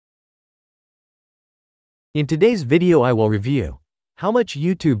In today's video I will review how much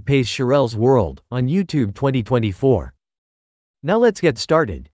YouTube pays Sharrell's World on YouTube 2024. Now let's get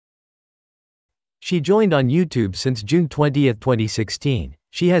started. She joined on YouTube since June 20, 2016.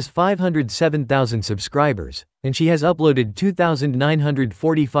 She has 507,000 subscribers, and she has uploaded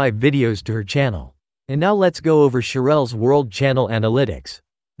 2,945 videos to her channel. And now let's go over Sharrell's World channel analytics.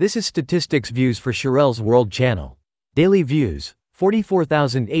 This is statistics views for Sharrell's World channel. Daily views,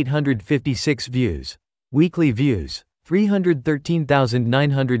 44,856 views. Weekly views,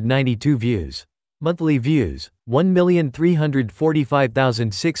 313,992 views. Monthly views,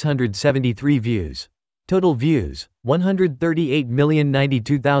 1,345,673 views. Total views,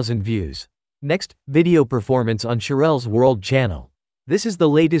 138,092,000 views. Next, video performance on Sharrell's World channel. This is the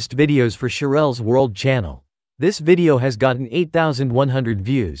latest videos for Sharrell's World channel. This video has gotten 8,100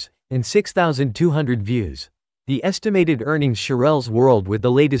 views and 6,200 views. The estimated earnings Sharrell's World with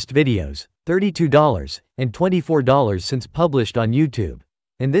the latest videos, $32 and $24 since published on YouTube.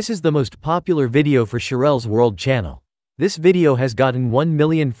 And this is the most popular video for Sharrell's World channel. This video has gotten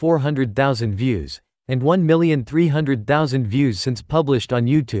 1,400,000 views and 1,300,000 views since published on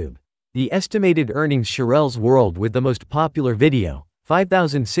YouTube. The estimated earnings Sharrell's World with the most popular video,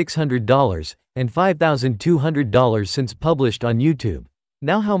 $5,600 and $5,200 since published on YouTube.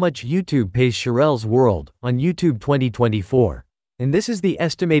 Now how much YouTube pays Sharrell's World on YouTube 2024. And this is the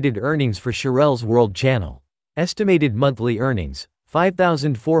estimated earnings for Sharrell's World channel. Estimated monthly earnings,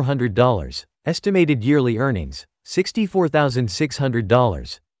 $5,400. Estimated yearly earnings,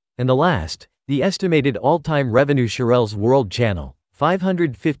 $64,600. And the last, the estimated all-time revenue Sharrell's World channel,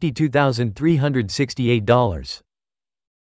 $552,368.